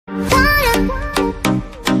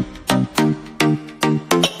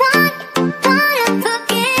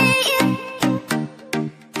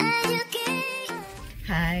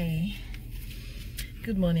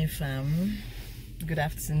fam. Good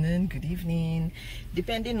afternoon, good evening,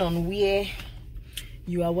 depending on where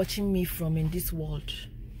you are watching me from in this world.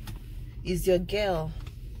 Is your girl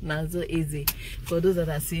Nazo Eze? For those that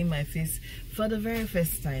are seeing my face for the very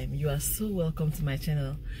first time, you are so welcome to my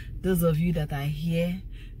channel. Those of you that are here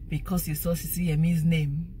because you saw SISIYEMMIE's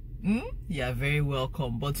name, you are very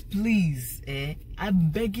welcome. But please, I'm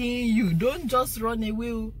begging you, don't just run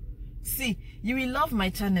away. See, you will love my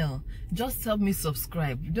channel. Just help me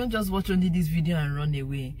subscribe. Don't just watch only this video and run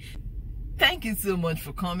away. Thank you so much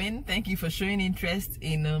for coming. Thank you for showing interest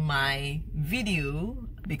in my video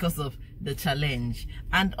because of the challenge.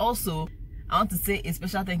 And also, I want to say a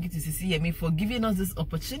special thank you to SISIYEMMIE for giving us this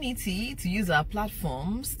opportunity to use our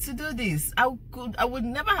platforms to do this. I would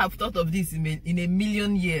never have thought of this in a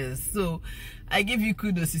million years. So I give you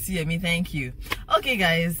kudos, SISIYEMMIE. Thank you. Okay,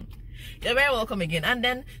 guys, you're very welcome again. And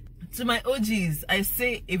then to my OGs, I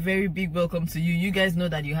say a very big welcome to you. You guys know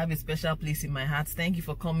that you have a special place in my heart. Thank you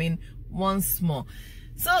for coming once more.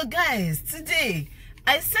 So guys, today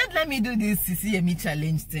I said let me do this SISIYEMMIE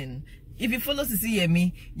challenge thing. If you follow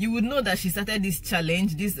SISIYEMMIE, you would know that she started this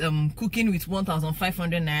challenge, this cooking with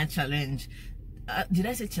 1,500 naira challenge. Did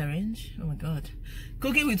I say challenge? Oh my god.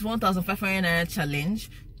 Cooking with 1,500 naira challenge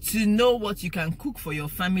to know what you can cook for your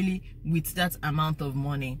family with that amount of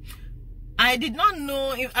money. I did not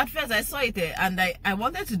know, at first I saw it and I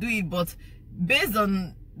wanted to do it, but based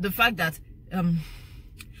on the fact that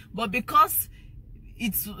but because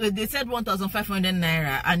they said 1,500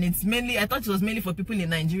 naira and it's mainly, I thought it was mainly for people in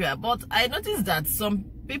Nigeria, but I noticed that some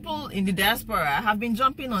people in the diaspora have been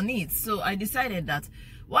jumping on it. So I decided that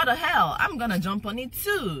what the hell, I'm gonna jump on it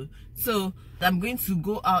too. So I'm going to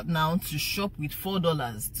go out now to shop with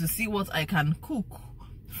 $4 to see what I can cook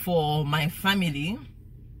for my family.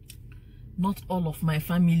 Not all of my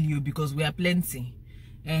family, because we are plenty,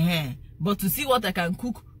 but to see what I can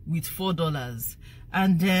cook with $4.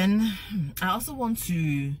 And then I also want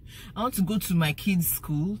to go to my kids'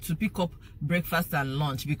 school to pick up breakfast and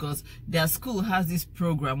lunch, because their school has this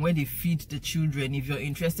program where they feed the children. If you're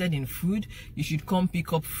interested in food, you should come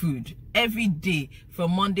pick up food every day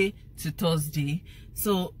from Monday to Thursday.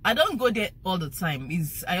 So I don't go there all the time.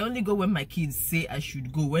 I only go when my kids say I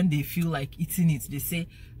should go. When they feel like eating it, they say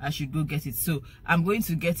I should go get it. So I'm going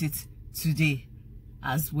to get it today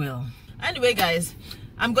as well. Anyway, guys,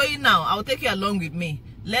 I'm going now. I'll take you along with me.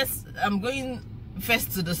 I'm going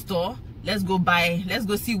first to the store. Let's go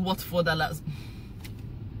see what $4.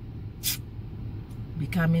 Be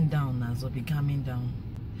calming down, Nazo. Be calming down.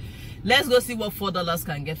 Let's go see what $4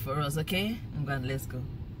 can get for us, okay? Let's go.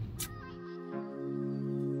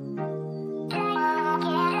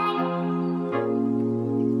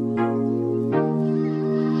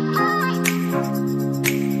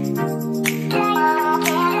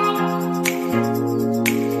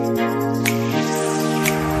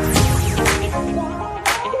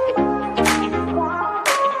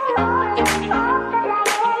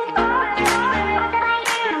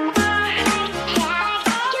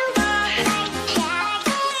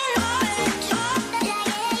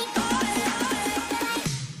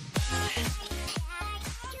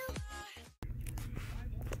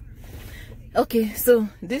 Okay, so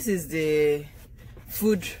this is the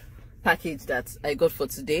food package that I got for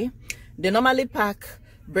today. They normally pack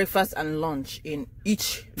breakfast and lunch in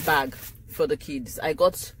each bag for the kids. I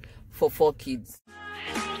got for 4 kids.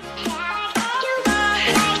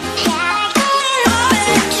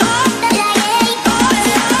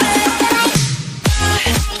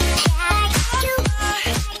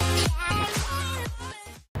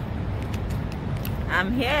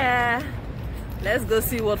 I'm here. Let's go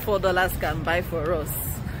see what $4 can buy for us.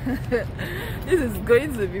 This is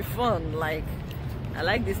going to be fun. Like, I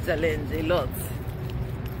like this challenge a lot.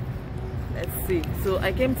 Let's see. So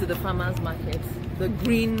I came to the farmers market, the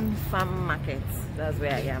green farm market. That's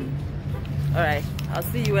where I am. All right, I'll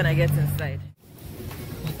see you when I get inside.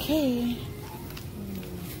 Okay,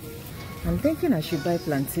 I'm thinking I should buy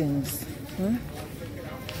plantains.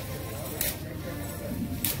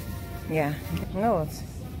 Yeah, you know what?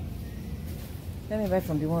 Let me buy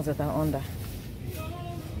from the ones that are under.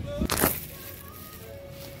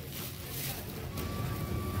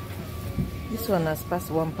 This one has passed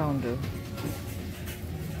 £1 though.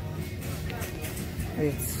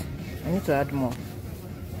 Wait, I need to add more.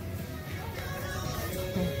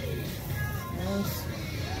 Nice.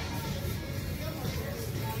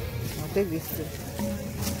 I'll take this too.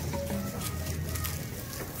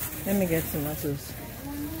 Let me get tomatoes.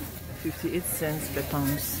 58 cents per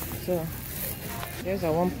pound. So there's a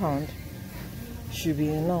 £1. Should be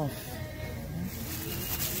enough.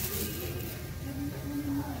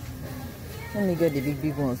 Let me get the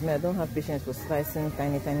big ones. I don't have patience for slicing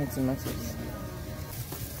tiny tomatoes.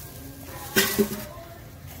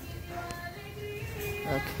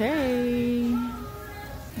 Okay.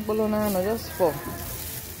 Bologna, no, just 4.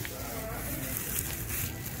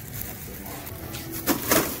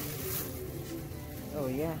 Oh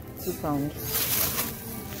yeah, 2 pounds.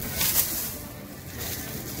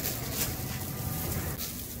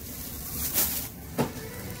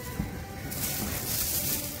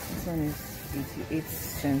 This one is 88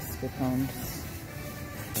 cents per pound.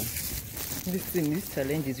 This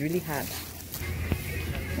challenge is really hard.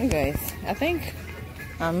 Hey guys, I think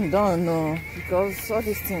I'm done now because all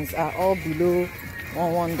these things are all below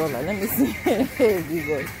 $1. Let me see. Hey,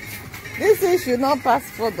 this thing should not pass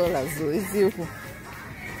 $4 though. It's you.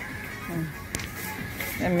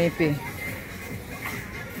 Let me pay.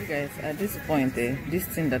 You guys, at this point, this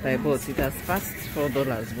thing that I bought, it has passed $4,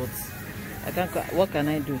 but I can't. What can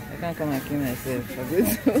I do? I can't come and kill myself.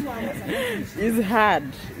 It's hard.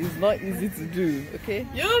 It's not easy to do. Okay.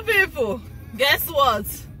 You people, guess what?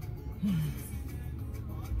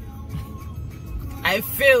 I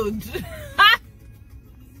failed.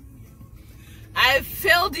 I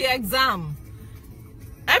failed the exam.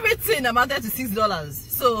 Everything amounted to $6.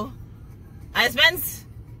 So I spent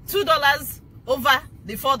 $2 over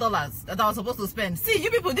the $4 that I was supposed to spend. See,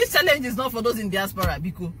 you people, this challenge is not for those in diaspora,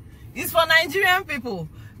 because it's for Nigerian people.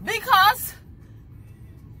 Because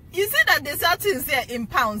you see that they sell things here in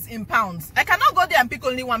pounds. I cannot go there and pick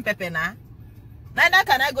only 1 pepper now. Neither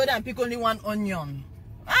can I go there and pick only 1 onion.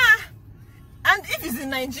 And if it's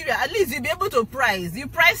in Nigeria, at least you'll be able to price. You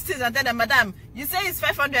price things and tell them, madam, you say it's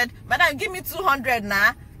 500, madam, give me 200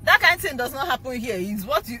 now. That kind of thing does not happen here. It's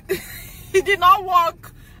what you... It did not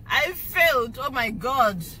work. I failed. Oh my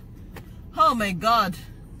God. Oh my God.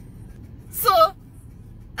 So,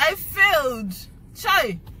 I failed.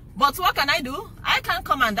 Chai. But what can I do? I can't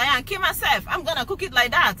come and die and kill myself. I'm gonna cook it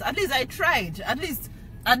like that. At least I tried. At least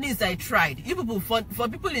I tried. You people, for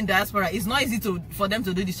people in diaspora, it's not easy for them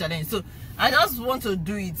to do this challenge. So I just want to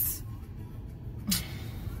do it.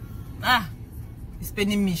 It's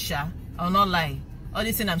paining me, Sha. I'll not lie. All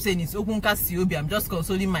this thing I'm saying is Okunka Siobi. I'm just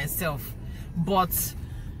consoling myself. But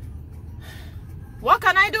what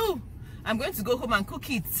can I do? I'm going to go home and cook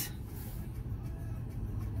it.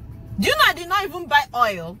 Do you know I did not even buy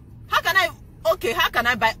oil? How can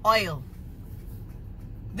I buy oil?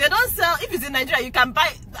 They don't sell, if it's in Nigeria, you can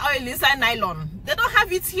buy oil inside nylon. They don't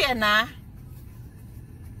have it here now.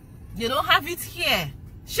 They don't have it here.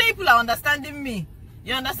 Sure, people are understanding me.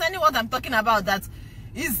 You're understanding what I'm talking about? That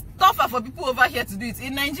it's tougher for people over here to do it.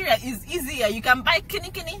 In Nigeria, it's easier. You can buy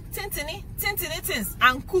tintini things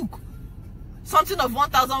and cook something of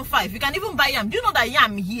 1,005. You can even buy yam. Do you know that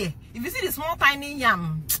yam here? If you see the small tiny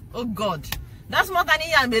yam, oh God, that small tiny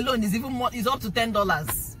yam alone is even more. Is up to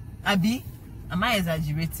 $10. Abi, am I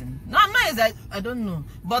exaggerating? No, I'm not exaggerating. I don't know,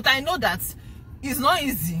 but I know that it's not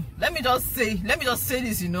easy. Let me just say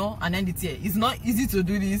this, you know, and end it here. It's not easy to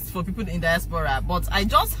do this for people in diaspora, but I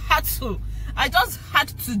just had to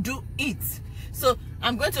do it. So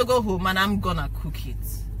I'm going to go home and I'm gonna cook it,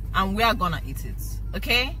 and we are gonna eat it.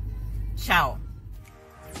 Okay? Ciao.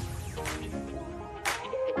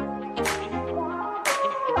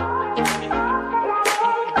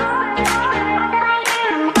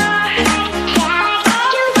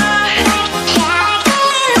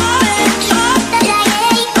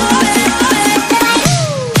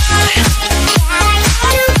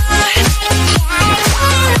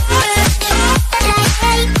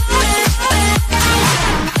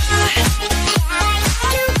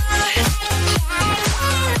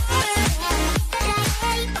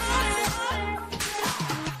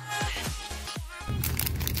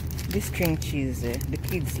 This string cheese, the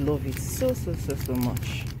kids love it so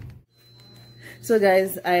much. So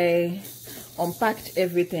guys, I unpacked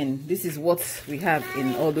everything. This is what we have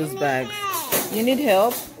in all those bags. You need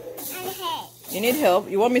help? You need help?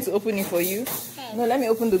 You want me to open it for you? No, let me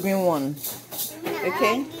open the green one.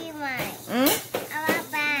 Okay?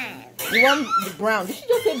 You want the brown? Did she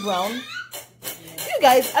just say brown? You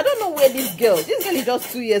guys, I don't know where this girl is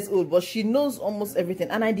just 2 years old, but she knows almost everything,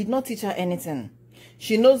 and I did not teach her anything.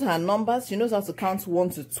 She knows her numbers. She knows how to count 1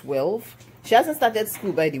 to 12. She hasn't started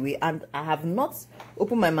school, by the way, and I have not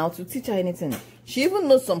opened my mouth to teach her anything. She even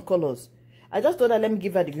knows some colors. I just told her, let me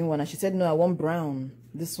give her the green one, and she said, no, I want brown.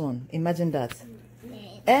 This one. Imagine that.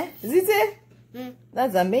 Zite?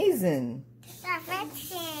 That's amazing.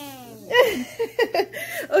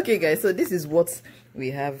 Okay, guys, so this is what we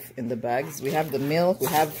have in the bags. We have the milk. We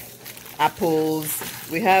have apples.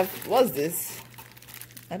 We have, what's this?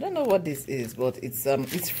 I don't know what this is, but it's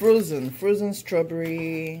frozen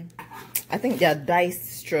strawberry. I think they are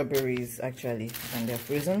diced strawberries actually, and they're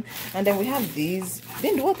frozen. And then we have these.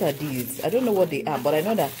 Then what are these? I don't know what they are, but I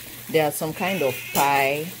know that they are some kind of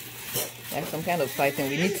pie. Like some kind of pie thing.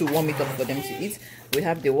 We need to warm it up for them to eat. We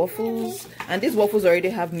have the waffles, and these waffles already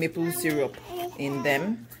have maple syrup in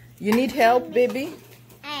them. You need help, baby?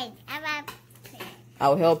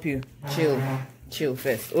 I'll help you. Chill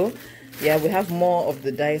first. Oh, yeah, we have more of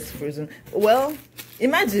the diced frozen. Well,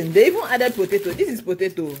 imagine they even added potato. This is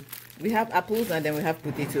potato. We have apples and then we have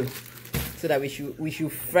potato, so that we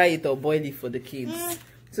should fry it or boil it for the kids.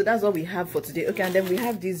 So that's what we have for today. Okay, and then we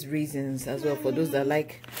have these raisins as well for those that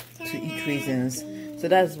like to eat raisins. So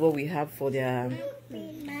that's what we have for their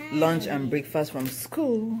lunch and breakfast from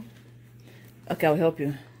school. Okay, I'll help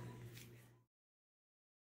you.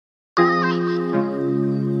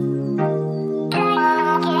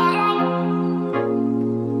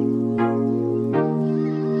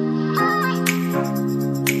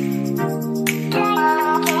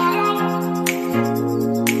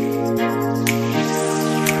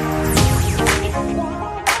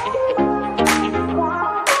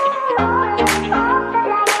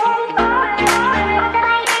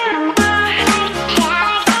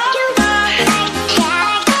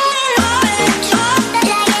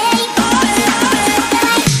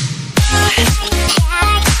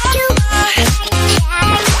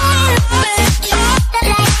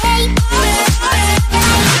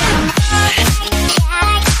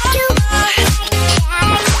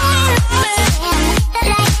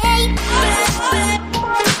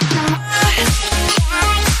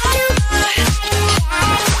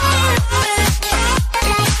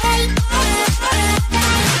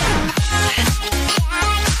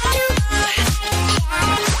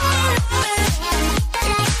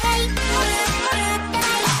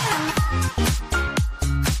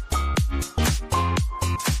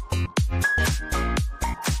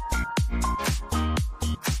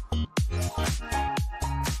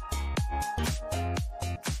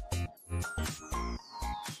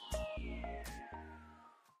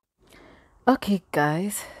 Okay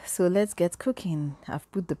guys, so let's get cooking.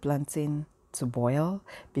 I've put the plantain to boil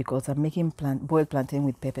because I'm making boiled plantain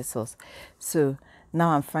with pepper sauce. So now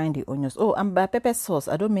I'm frying the onions. Oh, and by pepper sauce,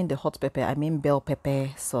 I don't mean the hot pepper, I mean bell pepper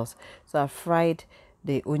sauce. So I fried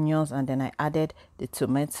the onions and then I added the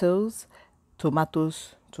tomatoes,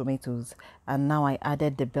 and now I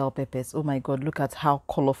added the bell peppers. Oh my god, look at how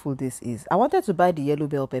colorful this is. I wanted to buy the yellow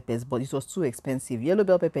bell peppers, but it was too expensive. Yellow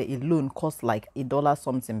bell pepper alone cost like $1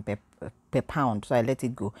 something per pound, so I let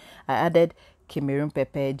it go. I added Cameroon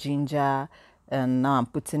pepper, ginger, and now I'm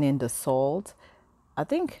putting in the salt. I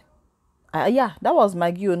think yeah, that was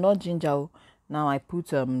Maggi, not ginger. Now I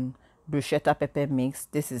put bruschetta pepper mix.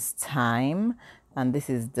 This is thyme, and this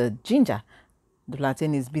is the ginger. The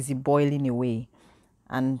plantain is busy boiling away,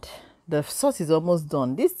 and the sauce is almost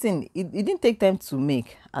done. This thing, it didn't take time to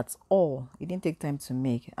make at all. It didn't take time to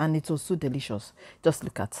make, and it was so delicious. Just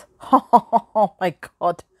look at, oh my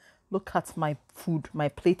god, look at my food, my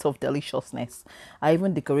plate of deliciousness. I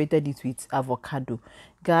even decorated it with avocado,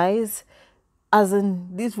 guys. As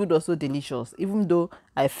in, this food was so delicious, even though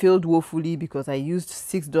I failed woefully because I used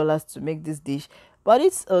 $6 to make this dish. But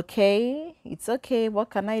it's okay. It's okay.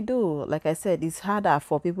 What can I do? Like I said, it's harder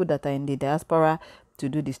for people that are in the diaspora to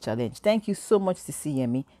do this challenge. Thank you so much,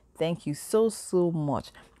 SISIYEMMIE. Thank you so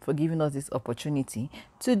much for giving us this opportunity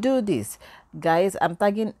to do this. Guys, I'm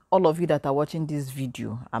tagging all of you that are watching this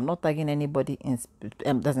video. I'm not tagging anybody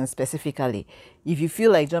doesn't specifically. If you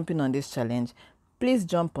feel like jumping on this challenge, please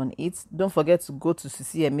jump on it. Don't forget to go to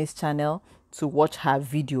SISIYEMMIE's channel to watch her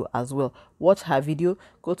video as well. Watch her video,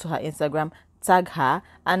 go to her Instagram, tag her,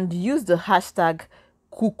 and use the hashtag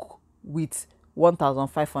cook with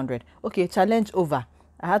 1500. Okay, challenge over.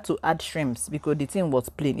 I had to add shrimps because the thing was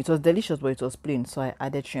plain. It was delicious, but it was plain, so I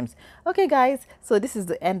added shrimps. Okay guys, so this is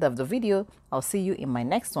the end of the video. I'll see you in my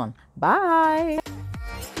next one. Bye.